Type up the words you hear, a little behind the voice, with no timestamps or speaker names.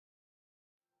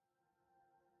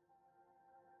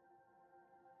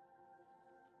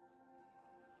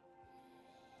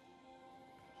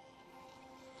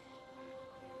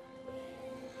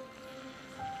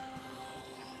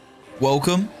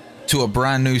Welcome to a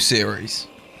brand new series.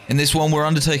 In this one, we're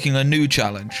undertaking a new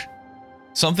challenge.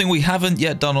 Something we haven't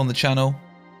yet done on the channel.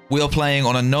 We are playing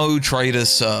on a no traders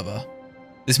server.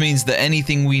 This means that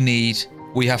anything we need,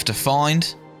 we have to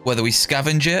find, whether we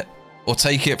scavenge it or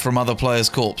take it from other players'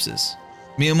 corpses.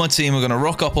 Me and my team are going to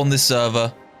rock up on this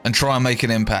server and try and make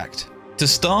an impact. To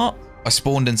start, I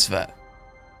spawned in Svet.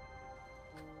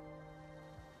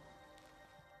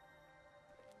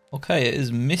 Okay, it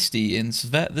is misty in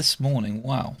Svet this morning.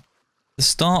 Wow. The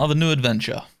start of a new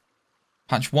adventure.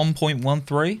 Patch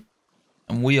 1.13,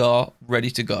 and we are ready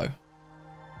to go.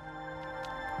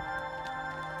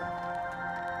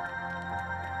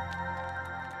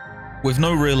 With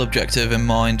no real objective in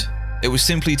mind, it was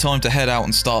simply time to head out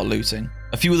and start looting.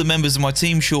 A few of the members of my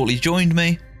team shortly joined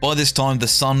me. By this time, the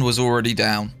sun was already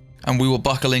down, and we were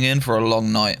buckling in for a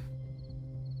long night.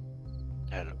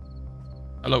 Hello.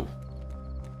 Hello.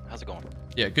 How's it going?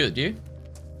 Yeah, good. You?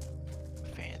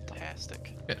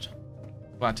 Fantastic. Good.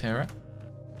 Glad to hear it.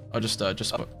 I just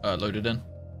loaded in.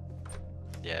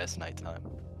 Yeah, it's nighttime.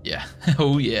 Yeah.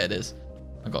 Oh yeah, it is.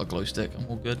 I got a glow stick. I'm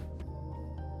all good.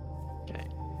 Okay.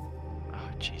 Oh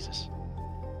Jesus.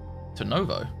 To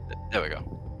Novo. There we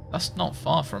go. That's not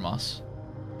far from us.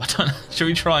 I don't know. Should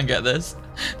we try and get this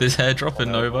airdrop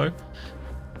in Novo?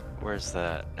 Where's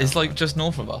that? It's like just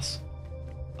north of us.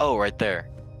 Oh, right there.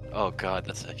 Oh God,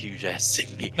 that's a huge ass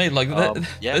city. Mate, like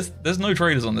yeah. there's no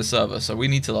traders on this server, so we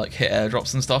need to like hit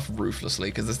airdrops and stuff ruthlessly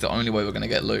because that's the only way we're gonna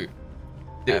get loot.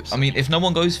 I mean, if no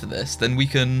one goes for this, then we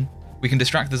can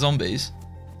distract the zombies.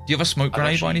 Do you have a smoke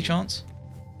grenade by any chance?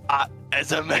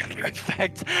 As a matter of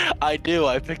fact, I do.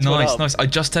 I picked one up. Nice. I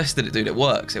just tested it, dude. It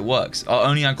works. It works. I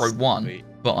only aggroed one, Sweet.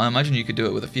 but I imagine you could do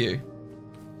it with a few.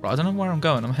 Right, I don't know where I'm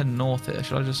going. I'm heading north here.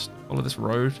 Should I just follow this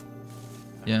road?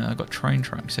 Yeah, I got train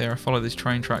tracks here. I follow these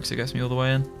train tracks. It gets me all the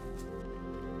way in.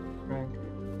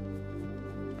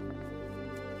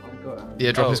 The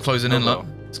airdrop is closing in. Look,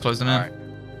 it's closing in. Right.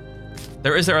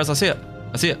 There it is. There it is. I see it.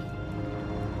 I see it.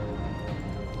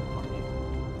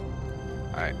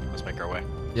 All right, let's make our way.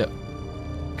 Yep.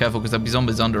 Careful, because there'll be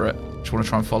zombies under it. Just want to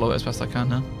try and follow it as best I can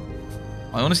now.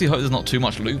 I honestly hope there's not too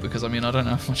much loot, because I mean, I don't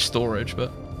have much storage,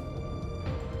 but...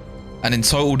 And in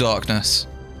total darkness,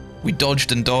 we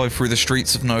dodged and dived through the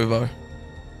streets of Novo,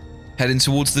 heading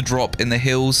towards the drop in the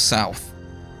hills south.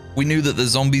 We knew that the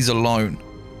zombies alone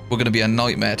were going to be a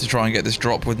nightmare to try and get this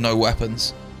drop with no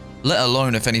weapons, let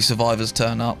alone if any survivors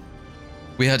turn up.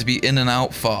 We had to be in and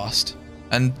out fast,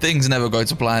 and things never go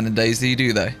to plan in DayZ,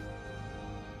 do they? Do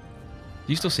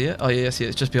you still see it? Oh yeah, I see it.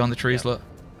 It's just behind the trees. Yeah. Look.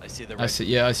 I see the. I see.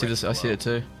 Yeah, I see this. I see it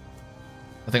too.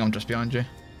 I think I'm just behind you.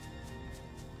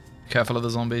 Careful of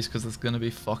the zombies, because there's gonna be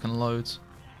fucking loads.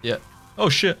 Yeah. Oh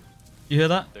shit! You hear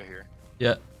that? They're here.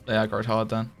 Yeah, they aggroed hard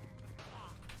then.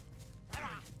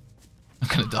 I'm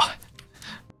gonna die.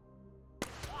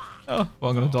 Oh, well,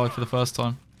 I'm gonna die for the first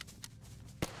time.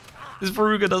 This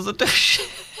Ruger doesn't do shit.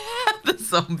 The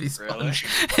zombie sponge.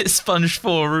 Really? It sponged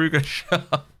 4 Ruger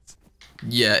shots.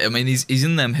 Yeah, I mean, he's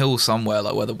in them hills somewhere,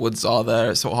 like where the woods are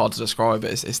there. It's sort of hard to describe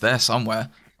it. It's there somewhere.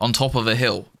 On top of a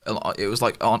hill. It was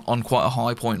like on quite a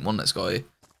high point, wasn't it, Scotty?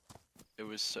 It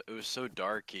was so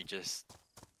dark, he just...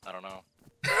 I don't know.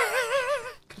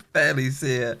 Could barely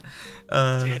see it.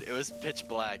 Dude, it was pitch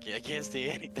black. I can't see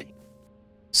anything.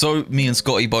 So, me and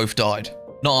Scotty both died.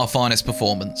 Not our finest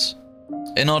performance.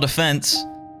 In our defense,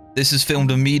 this is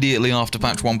filmed immediately after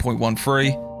patch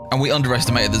 1.13, and we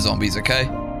underestimated the zombies, okay?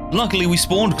 Luckily, we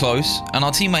spawned close, and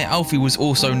our teammate Alfie was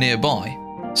also nearby.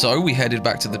 So, we headed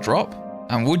back to the drop,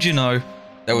 and would you know,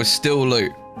 there was still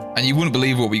loot. And you wouldn't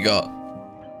believe what we got.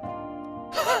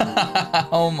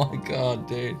 Oh my god,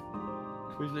 dude.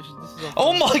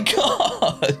 Oh my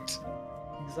god!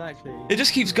 Exactly. It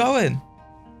just keeps going.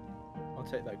 I'll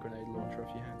take that grenade launcher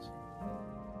off your hands.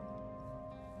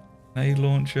 Grenade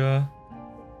launcher,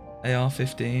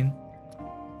 AR-15.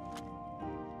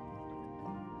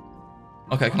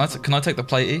 Okay, can I take the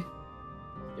platey?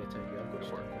 Yeah, take it. I've got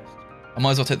short vest. I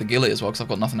might as well take the ghillie as well, because I've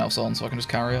got nothing else on, so I can just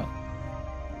carry it.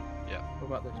 Yeah. What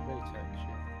about those blue tech shit?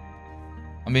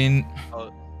 I mean...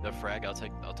 Oh, the frag. I'll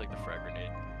take the frag grenade.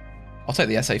 I'll take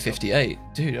the SA-58.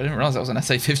 Dude, I didn't realize that was an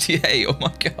SA-58. Oh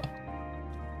my god.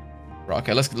 Right,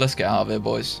 okay, let's get out of here,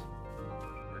 boys.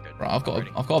 We're good. Right, I've got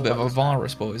a bit of a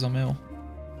virus, boys. I'm ill.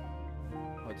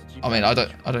 Oh, did you I mean, I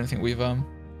don't think we've Oh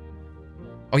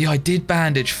yeah, I did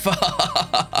bandage.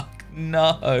 Fuck.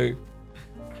 No.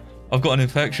 I've got an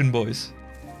infection, boys.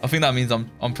 I think that means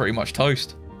I'm pretty much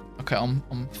toast. Okay, I'm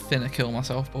finna kill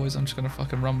myself, boys. I'm just gonna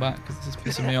fucking run back because this is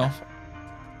pissing me off.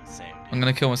 Same. I'm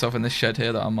gonna kill myself in this shed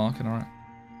here that I'm marking, alright?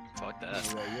 Fuck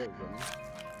that.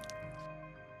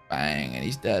 Bang, and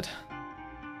he's dead.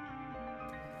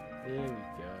 There we go.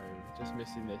 Just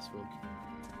missing this one.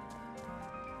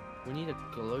 We need a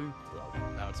glow plug.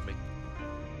 Now it's me.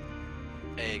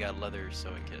 Hey, I got leather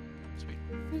sewing kit. Sweet.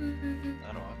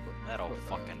 That'll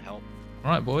fucking help.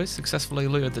 Alright, boys. Successfully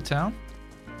looted the town.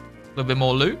 A little bit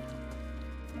more loot.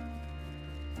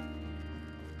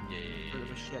 Yeah. Bit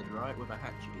of a shed, right? With a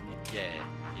hatchet in it. Yeah.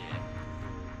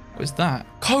 What's that?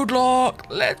 Code lock!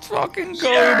 Let's fucking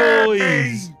go,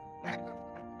 boys!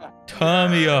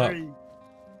 Turn me up.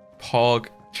 Pog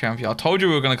champion. I told you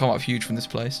we were going to come up huge from this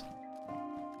place.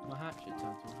 My hatchet turned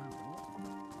to a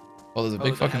hammer. Oh, there's a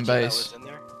big fucking base. That was in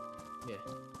there? Yeah.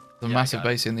 There's a massive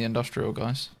base in the industrial,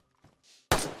 guys.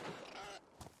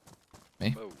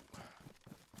 Me. Whoa.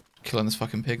 Killing this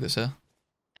fucking pig that's here.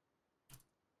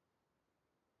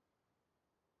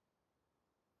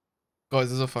 Guys,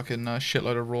 there's a fucking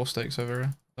shitload of raw steaks over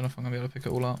here. Don't know if I'm going to be able to pick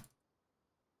it all up.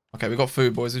 Okay, we got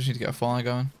food, boys. We just need to get a fire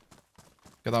going.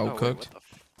 Get that all cooked.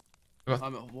 I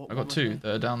got two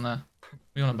that are down there. What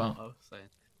are you on about? I was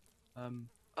saying.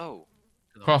 Oh.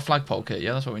 Craft flagpole kit,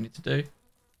 yeah, that's what we need to do.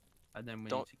 And then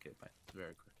we need to get back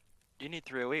very quick. You need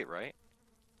 308, right?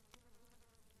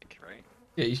 Right?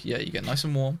 Yeah, you get nice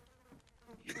and warm.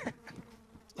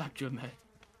 Stop your mate.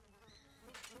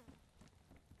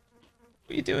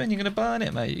 What are you doing? You're gonna burn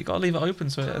it, mate. You gotta leave it open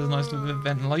so it has a nice little bit of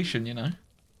ventilation, you know.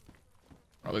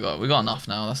 Right, we got enough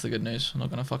now. That's the good news. I'm not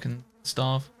gonna fucking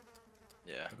starve.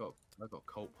 Yeah. I got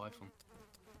colt python.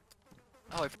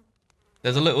 Oh,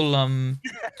 there's a little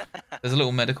there's a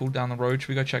little medical down the road. Should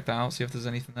we go check that out? See if there's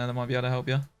anything there that might be able to help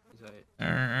you. Is that it?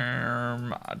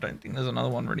 I don't think there's another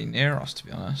one really near us, to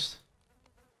be honest.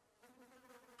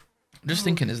 I'm just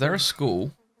thinking, is there a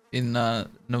school in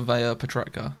Novaya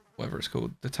Petrovka, whatever it's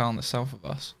called, the town that's south of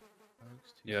us?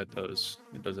 Yeah, it does.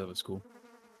 It does have a school.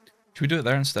 Should we do it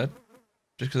there instead?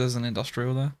 Just because there's an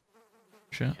industrial there?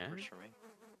 Shit. Yeah.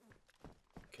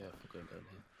 Careful going down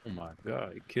here. Oh my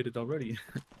god, you kidded already?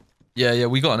 Yeah,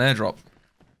 we got an airdrop.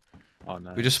 Oh,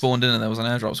 nice. We just spawned in and there was an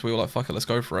airdrop, so we were like, fuck it, let's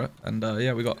go for it. And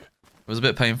yeah, it was a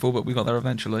bit painful, but we got there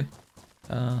eventually.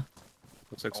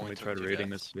 Looks like somebody tried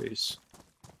raiding this base.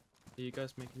 Are you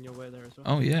guys making your way there as well?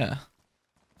 Oh yeah.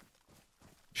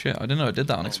 Shit, I didn't know it did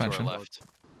that on expansion.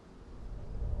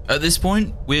 At this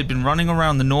point, we had been running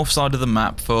around the north side of the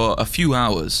map for a few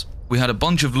hours. We had a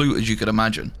bunch of loot, as you could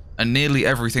imagine, and nearly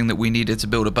everything that we needed to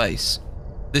build a base.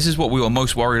 This is what we were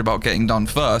most worried about getting done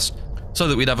first, so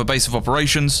that we'd have a base of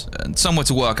operations and somewhere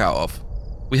to work out of.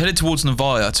 We headed towards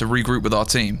Novaya to regroup with our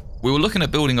team. We were looking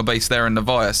at building a base there in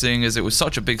Novaya, seeing as it was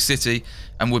such a big city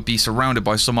and would be surrounded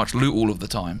by so much loot all of the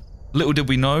time. Little did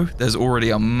we know, there's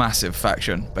already a massive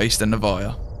faction based in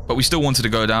Novaya, but we still wanted to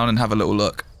go down and have a little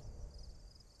look.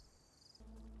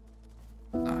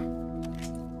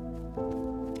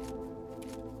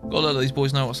 Gotta let these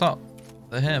boys know what's up.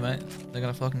 They're here, mate. They're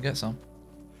gonna fucking get some.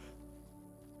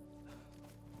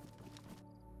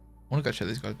 I wanna go check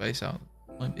this guy's base out.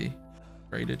 Might be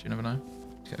raided, you never know.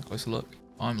 Let's get a closer look.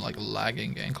 I'm like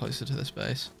lagging getting closer to this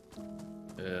base.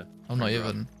 Yeah. I'm not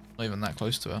even that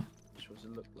close to it. What does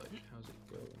it look like? How's it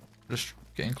going? Just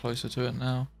getting closer to it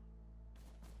now.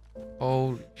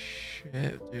 Holy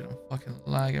shit, dude, I'm fucking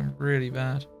lagging really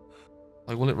bad.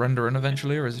 Like, will it render in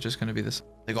eventually, or is it just going to be this?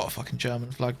 They got a fucking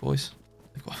German flag, boys.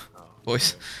 They got,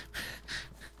 boys.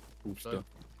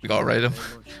 We gotta raid them.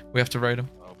 We have to raid them.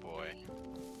 Oh boy.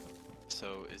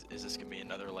 So is this gonna be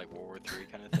another like World War III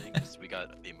kind of thing? 'Cause we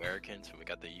got the Americans and we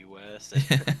got the U.S.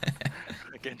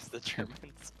 against the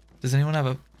Germans. Does anyone have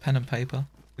a pen and paper?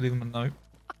 Leave them a note.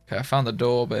 Okay, I found the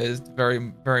door, but it's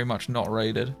very, very much not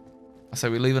raided. I say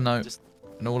we leave a note,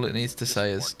 and all it needs to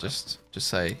say is just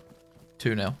say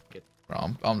 2-0.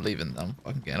 Right, I'm leaving. I'm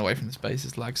fucking getting away from this base.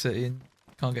 It's lag city and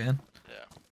can't get in. Yeah.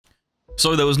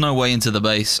 So there was no way into the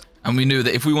base, and we knew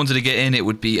that if we wanted to get in, it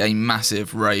would be a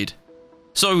massive raid.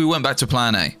 So we went back to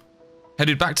plan A.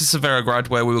 Headed back to Severograd,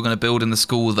 where we were going to build in the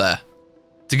school there.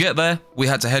 To get there, we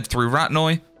had to head through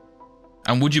Ratnoy,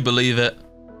 and would you believe it,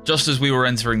 just as we were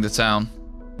entering the town,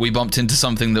 we bumped into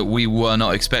something that we were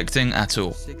not expecting at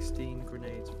all. 16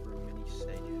 grenades for a mini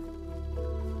safe.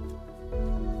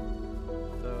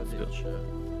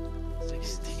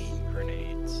 16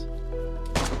 grenades.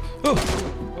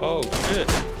 Oh shit.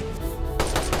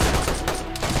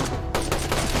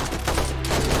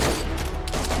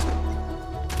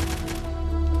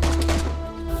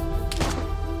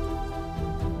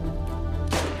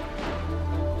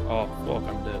 Oh fuck,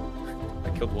 I'm dead. I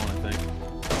killed one, I think.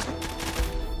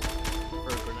 For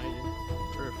a grenade in.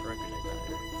 For a grenade down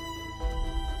here.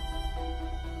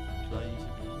 Should I use it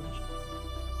in English?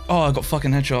 Oh, I got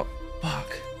fucking headshot. Fuck.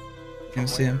 Didn't even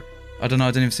see him. I don't know, I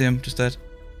didn't even see him. Just dead.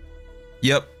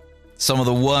 Yep. Some of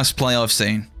the worst play I've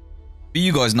seen. But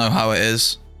you guys know how it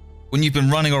is. When you've been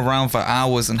running around for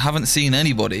hours and haven't seen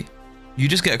anybody, you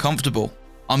just get comfortable.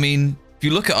 I mean, if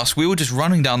you look at us, we were just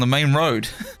running down the main road.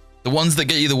 The ones that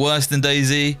get you the worst in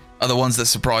DayZ are the ones that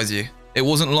surprise you. It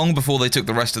wasn't long before they took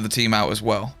the rest of the team out as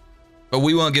well. But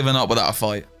we weren't giving up without a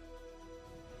fight.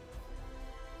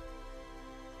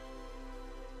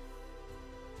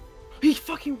 He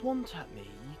fucking one-tapped me. Are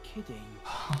you kidding?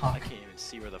 I can't even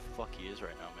see where the fuck he is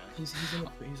right now, man.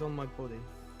 He's on my body.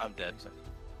 I'm dead.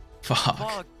 Fuck.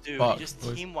 Fuck, dude. Fuck. He just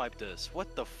team wiped us.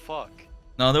 What the fuck?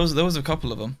 No, there was a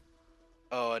couple of them.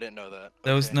 Oh, I didn't know that.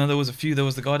 There was Okay. there was a few. There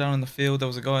was the guy down in the field. There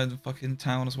was a guy in the fucking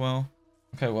town as well.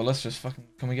 Okay, well let's just fucking.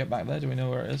 Can we get back there? Do we know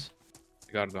where it is?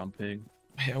 I got it on ping.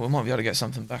 Yeah, we might be able to get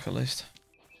something back at least.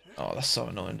 Oh, that's so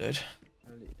annoying, dude.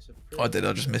 I did.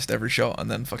 I just missed every shot and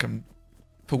then fucking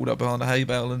pulled up behind a hay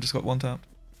bale and just got one tapped.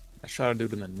 I shot a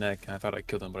dude in the neck and I thought I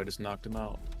killed him, but I just knocked him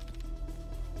out.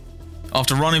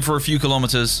 After running for a few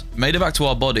kilometers, made it back to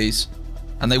our bodies,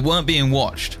 and they weren't being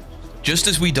watched. Just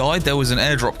as we died, there was an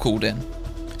airdrop called in.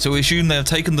 So we assumed they had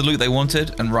taken the loot they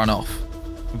wanted and run off.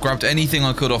 I grabbed anything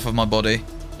I could off of my body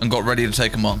and got ready to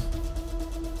take them on.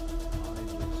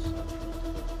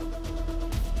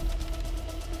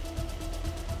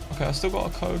 Okay, I still got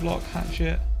a code lock,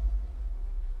 hatchet.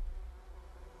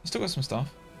 I still got some stuff.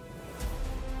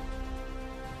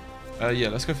 Yeah,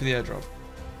 let's go for the airdrop.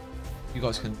 You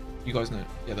guys know.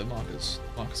 Yeah, the markers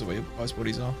are where your guys'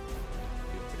 bodies are.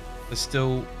 There's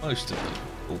still most of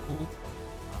them. Cool.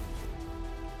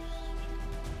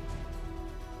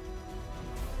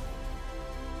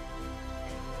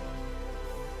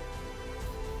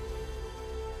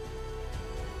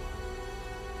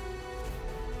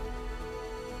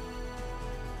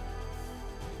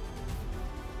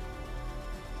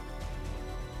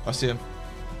 I see him.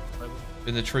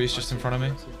 In the trees just in front of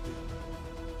me.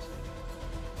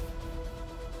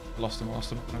 I lost him,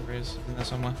 wherever he is. In there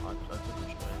somewhere.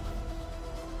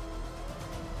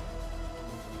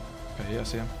 Okay, yeah, I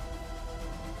see him.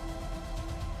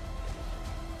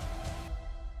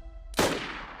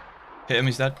 Hit him,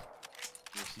 he's dead.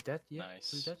 Is he dead? Yeah.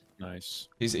 Nice. Is he dead? Nice.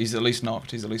 He's at least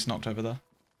knocked. He's at least knocked over there.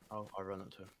 I'll run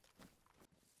up to him.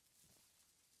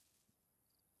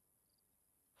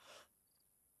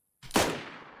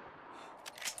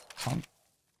 Can't.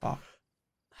 Fuck.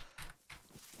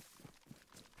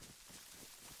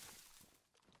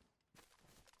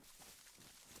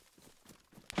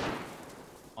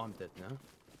 I'm dead now.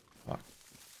 Fuck.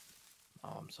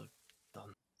 Oh, I'm so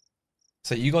done.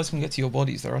 So you guys can get to your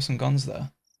bodies. There are some guns there.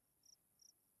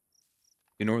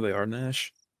 You know where they are,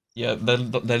 Nash? Yeah, they're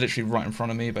literally right in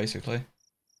front of me, basically.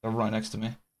 They're right next to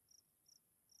me.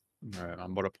 Alright,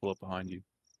 I'm about to pull up behind you.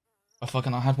 I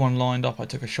had one lined up. I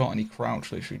took a shot and he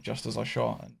crouched literally just as I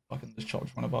shot, and fucking this shot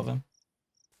just went above him.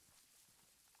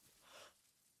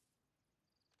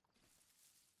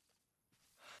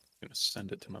 I'm gonna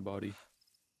send it to my body.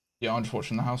 Yeah, I'm just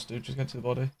watching the house, dude. Just get to the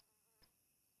body.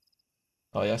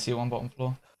 Oh yeah, I see one bottom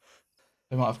floor.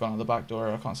 They might have gone out the back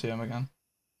door. I can't see him again.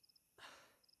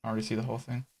 I already see the whole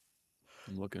thing.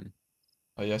 I'm looking.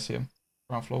 Oh yeah, I see him.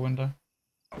 Ground floor window.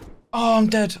 Oh, I'm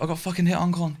dead. I got fucking hit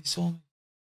on con. He saw me.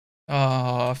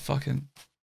 Ah, fucking.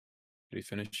 Did he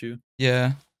finish you?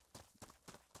 Yeah.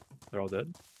 They're all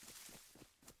dead?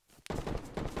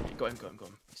 Got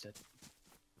him. He's dead.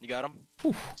 You got him?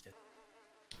 Oof.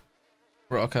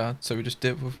 Right, okay. So we just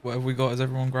dip with whatever we got. Has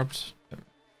everyone grabbed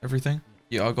everything?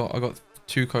 Yeah, I got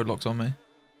 2 code locks on me.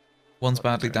 One's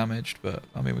badly damaged, but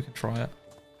I mean we can try it.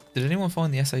 Did anyone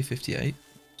find the SA-58?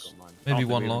 Got mine. Maybe I don't think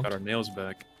one we even logged. got our nails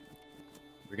back.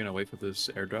 We're gonna wait for this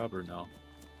airdrop or no?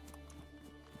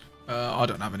 I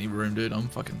don't have any room, dude. I'm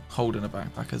fucking holding a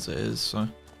backpack as it is. So,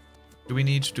 do we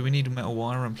need metal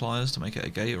wire and pliers to make it a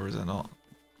gate, or is it not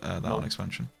that on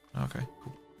expansion? Okay,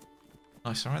 cool.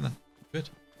 Nice. All right then. Good.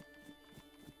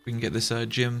 We can get this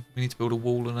gym. We need to build a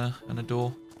wall and a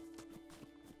door.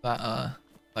 That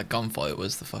gunfight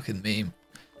was the fucking meme.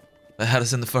 They had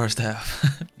us in the first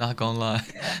half. Not gonna lie.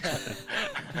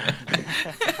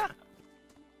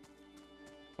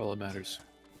 All that matters.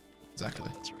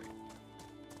 Exactly. That's right.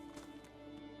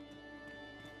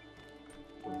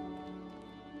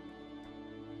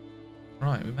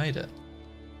 Right, we made it.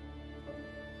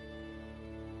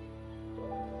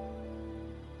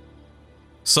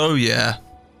 So yeah,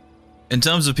 in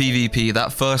terms of PvP,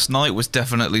 that first night was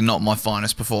definitely not my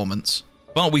finest performance.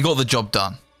 But we got the job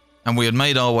done, and we had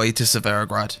made our way to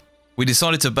Severograd. We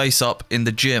decided to base up in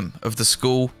the gym of the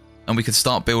school, and we could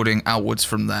start building outwards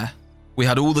from there. We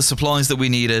had all the supplies that we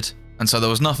needed, and so there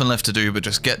was nothing left to do but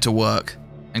just get to work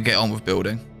and get on with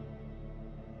building.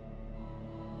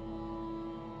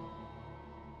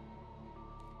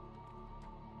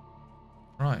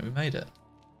 Right, we made it.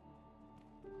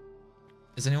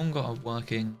 Has anyone got a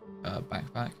working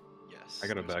backpack? Yes. I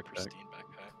got a there's backpack. pristine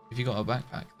backpack. If you got a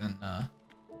backpack, then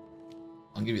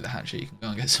I'll give you the hatchet. You can go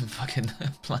and get some fucking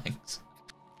planks.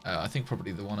 I think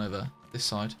probably the one over this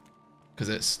side, because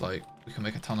it's like we can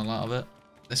make a tunnel out of it.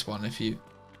 This one, this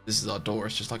is our door.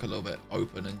 It's just like a little bit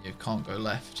open, and you can't go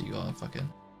left. You gotta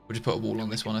fucking. We'll just put a wall on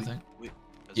this one, I think.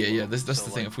 Yeah. That's the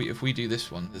thing. If we do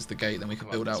this one, there's the gate. Then we can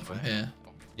build out from here.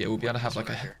 Yeah, we'll be able to have like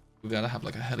a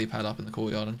helipad up in the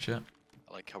courtyard and shit.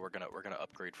 I like how we're gonna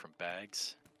upgrade from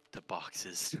bags to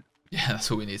boxes. Yeah, that's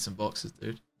all we need. Some boxes,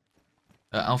 dude.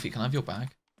 Alfie, can I have your bag?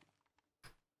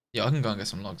 Yeah, I can go and get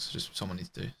some logs. Just someone needs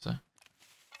to. So.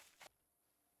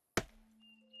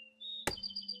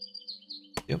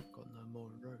 Yep. Got no more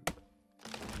rope.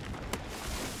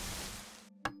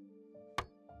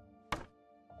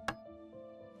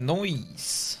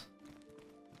 Nice.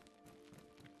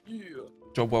 Yeah.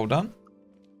 Job well done.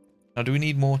 Now, do we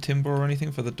need more timber or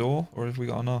anything for the door, or have we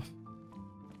got enough?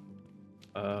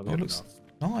 We Oh, have looks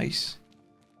enough. nice.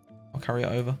 I'll carry it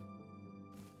over.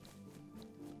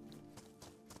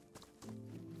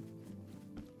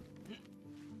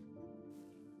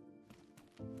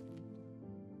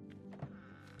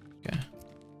 Okay.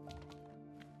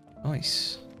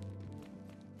 Nice.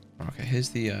 Okay, here's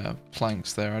the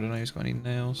planks there. I don't know who's got any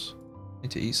nails.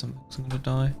 Need to eat something because I'm gonna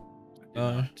die.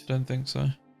 No, don't think so.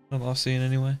 Not that I've seen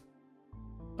anyway.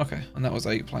 Okay, and that was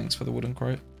 8 planks for the wooden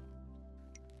crate.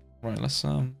 Right, let's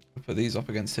put these up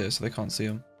against here so they can't see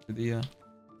them. The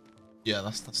yeah,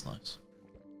 that's nice.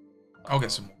 I'll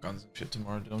get some more guns and shit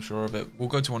tomorrow. I'm sure of it. We'll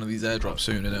go to one of these airdrops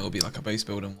soon, and it'll be like a base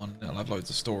building one. It'll have loads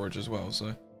of storage as well.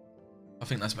 So I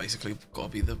think that's basically got to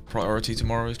be the priority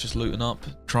tomorrow. Is just looting up,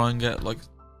 try and get like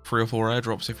 3 or 4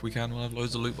 airdrops if we can. We'll have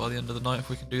loads of loot by the end of the night if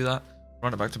we can do that.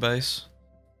 Run it back to base.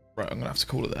 Right, I'm gonna have to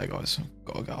call it there, guys. I've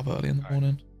got to get up early in the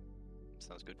morning.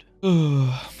 Sounds good.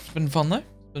 It's been fun though.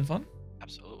 It's been fun.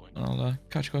 Absolutely. I'll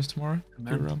catch you guys tomorrow.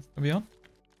 Gonna be on.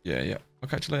 Yeah. I'll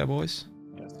catch you later, boys.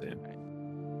 Yeah, same.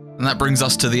 And that brings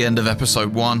us to the end of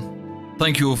episode 1.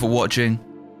 Thank you all for watching.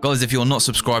 Guys, if you're not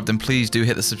subscribed, then please do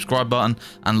hit the subscribe button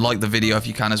and like the video if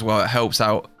you can as well. It helps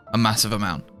out a massive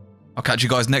amount. I'll catch you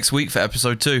guys next week for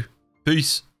episode 2.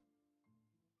 Peace.